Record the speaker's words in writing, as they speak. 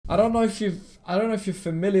I don't know if you're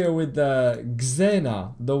familiar with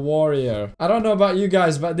Xena, the warrior. I don't know about you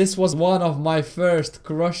guys, but this was one of my first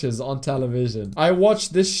crushes on television. I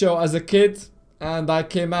watched this show as a kid, and I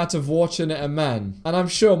came out of watching it a man. And I'm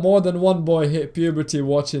sure more than one boy hit puberty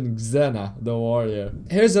watching Xena, the warrior.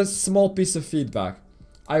 Here's a small piece of feedback.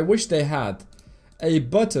 I wish they had a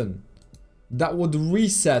button that would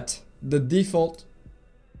reset the default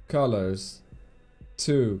colors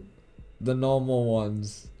to the normal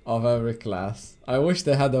ones of every class. I wish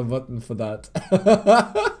they had a button for that.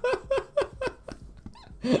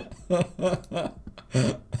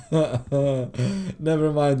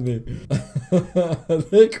 Never mind me.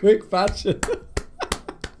 The quick fashion.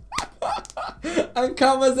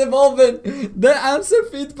 Ankama's evolving. The answer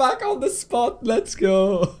feedback on the spot. Let's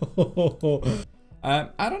go. I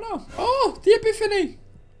don't know. Oh, the epiphany.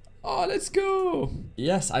 Oh, let's go.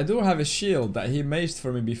 Yes, I do have a shield that he maced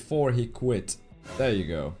for me before he quit. There you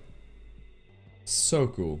go. So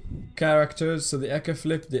cool. Characters, so the Eka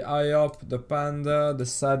Flip, the IOP, the Panda, the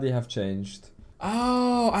Sadi have changed.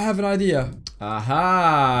 Oh, I have an idea.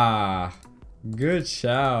 Aha! Good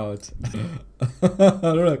shout.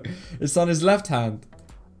 Look, it's on his left hand.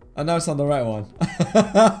 And now it's on the right one.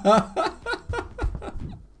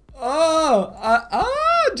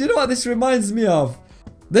 Do you know what this reminds me of?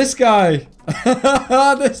 This guy.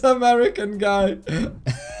 This American guy.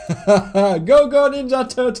 Go go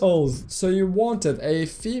Ninja Turtles. So you wanted a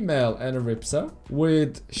female Enripsa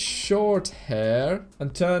with short hair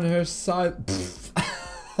and turn her side.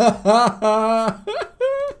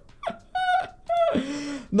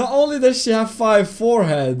 Not only does she have 5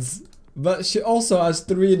 foreheads, but she also has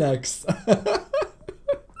 3 necks.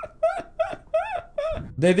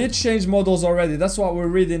 They did change models already. That's what we're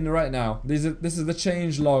reading right now. This is the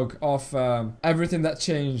change log of everything that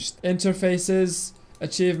changed. Interfaces,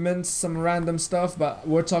 achievements, some random stuff, but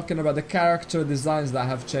we're talking about the character designs that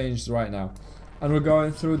have changed right now. And we're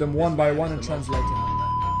going through them one by one and translating them.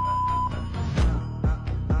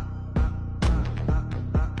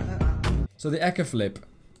 So the Eka Flip.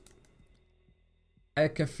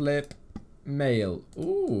 Eka Flip male.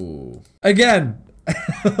 Ooh. Again!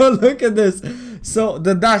 Look at this. So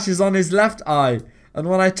the dash is on his left eye. And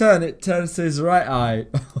when I turn, it turns to his right eye.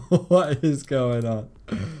 What is going on?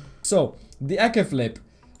 So, the Eka Flip.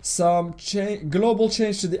 Some global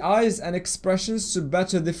change to the eyes and expressions to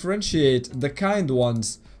better differentiate the kind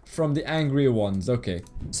ones from the angry ones. Okay.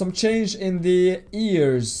 Some change in the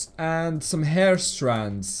ears and some hair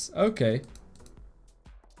strands. Okay.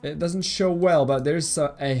 It doesn't show well, but there's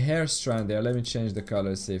a hair strand there. Let me change the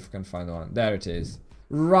color, see if we can find one. There it is.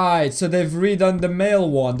 Right, so they've redone the male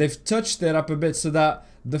one. They've touched it up a bit so that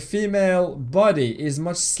the female body is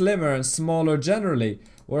much slimmer and smaller generally,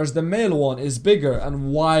 whereas the male one is bigger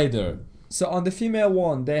and wider. So on the female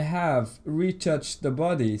one, they have retouched the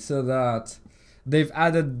body so that they've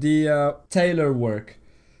added the tailor work.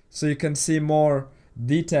 So you can see more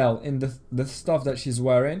detail in the stuff that she's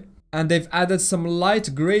wearing. And they've added some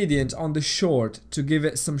light gradient on the short to give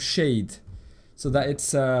it some shade. So that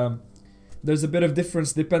it's, there's a bit of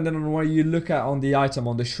difference depending on where you look at on the item,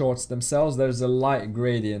 on the shorts themselves. There's a light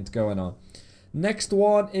gradient going on. Next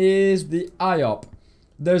one is the IOP.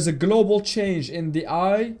 There's a global change in the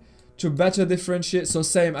eye to better differentiate, so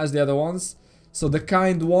same as the other ones. So the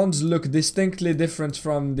kind ones look distinctly different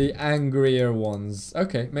from the angrier ones.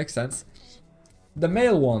 Okay, makes sense. The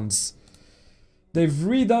male ones. They've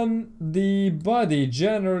redone the body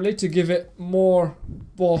generally to give it more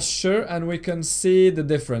posture, and we can see the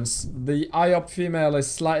difference. The IOP female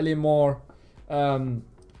is slightly more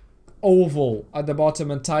oval at the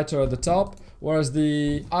bottom and tighter at the top, whereas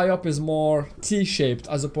the IOP is more T-shaped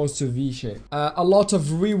as opposed to V-shaped. A lot of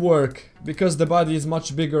rework, because the body is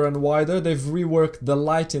much bigger and wider. They've reworked the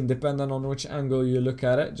lighting depending on which angle you look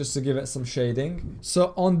at it, just to give it some shading.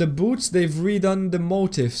 So on the boots, they've redone the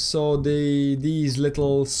motifs, so these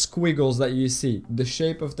little squiggles that you see, the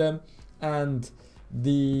shape of them and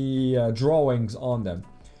the drawings on them.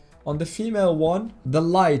 On the female one, the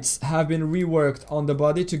lights have been reworked on the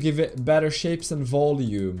body to give it better shapes and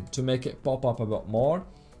volume, to make it pop up a bit more.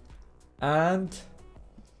 And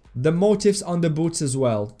the motifs on the boots as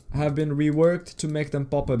well have been reworked to make them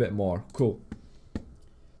pop a bit more. Cool.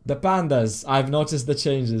 The pandas, I've noticed the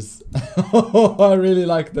changes. I really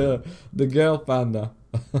like the girl panda.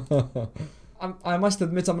 I must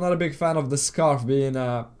admit, I'm not a big fan of the scarf being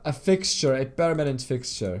a fixture, a permanent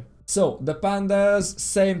fixture. So, the pandas,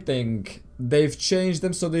 same thing. They've changed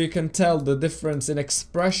them so that you can tell the difference in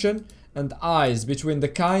expression and eyes between the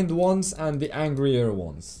kind ones and the angrier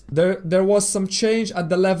ones. There was some change at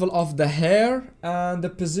the level of the hair and the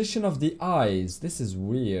position of the eyes. This is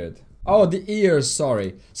weird. Oh, the ears,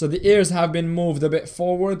 sorry. So the ears have been moved a bit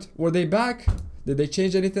forward. Were they back? Did they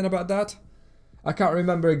change anything about that? I can't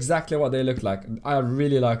remember exactly what they look like. I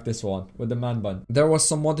really like this one with the man bun. There was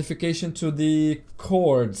some modification to the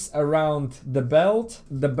cords around the belt,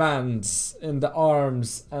 the bands in the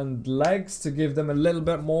arms and legs to give them a little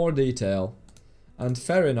bit more detail. And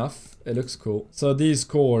fair enough, it looks cool. So these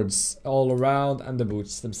cords all around and the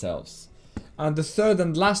boots themselves. And the third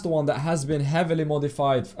and last one that has been heavily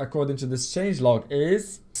modified according to this changelog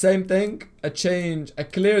is same thing, a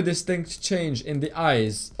clear distinct change in the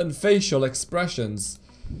eyes and facial expressions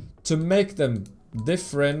to make them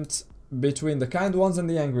different between the kind ones and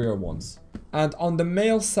the angrier ones. And on the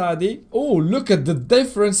male Sadi, oh, look at the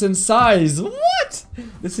difference in size. What?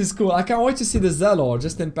 This is cool. I can't wait to see the Zelor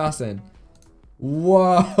just in passing.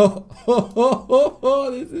 Wow.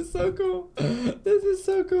 This is so cool. This is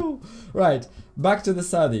so cool. Right, back to the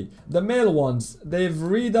Sadi. The male ones, they've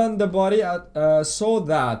redone the body so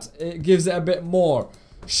that it gives it a bit more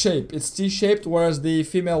shape. It's T-shaped, whereas the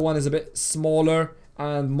female one is a bit smaller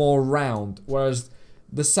and more round, whereas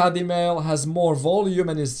the Sadi male has more volume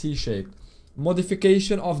and is T-shaped.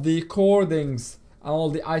 Modification of the cordings and all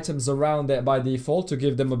the items around it by default to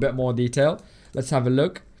give them a bit more detail. Let's have a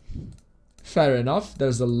look. Fair enough.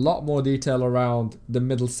 There's a lot more detail around the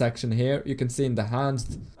middle section here. You can see in the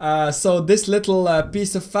hands. So this little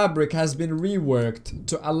piece of fabric has been reworked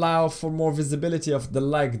to allow for more visibility of the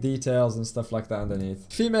leg details and stuff like that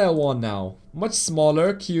underneath. Female one now. Much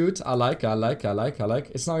smaller, cute. I like.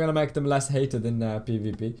 It's not gonna make them less hated in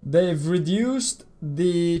PvP. They've reduced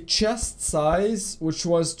the chest size, which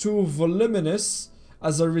was too voluminous,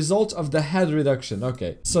 as a result of the head reduction.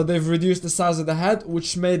 Okay, so they've reduced the size of the head,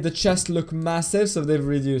 which made the chest look massive, so they've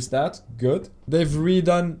reduced that. Good. They've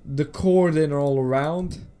redone the cording all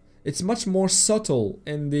around. It's much more subtle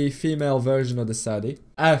in the female version of the Sadi.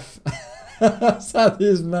 F. Sadi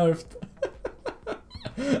is nerfed.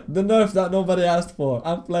 The nerf that nobody asked for.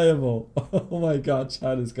 Unplayable. Oh my god,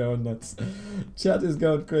 chat is going nuts. Chat is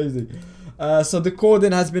going crazy. So the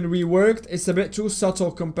cording has been reworked. It's a bit too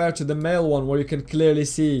subtle compared to the male one, where you can clearly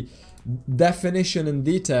see definition and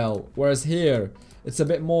detail, whereas here it's a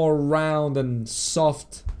bit more round and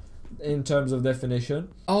soft in terms of definition.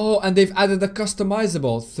 Oh, and they've added a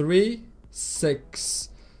customizable 3, 6.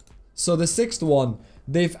 So the sixth one,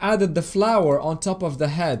 they've added the flower on top of the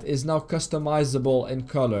head is now customizable in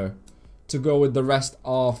color to go with the rest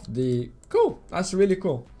of the... Cool, that's really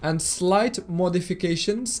cool. And slight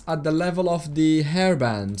modifications at the level of the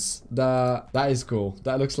hairbands. That is cool.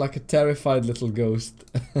 That looks like a terrified little ghost.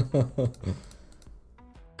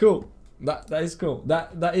 Cool. That is cool.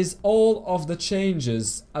 That is all of the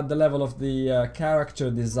changes at the level of the character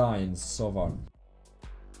designs so far.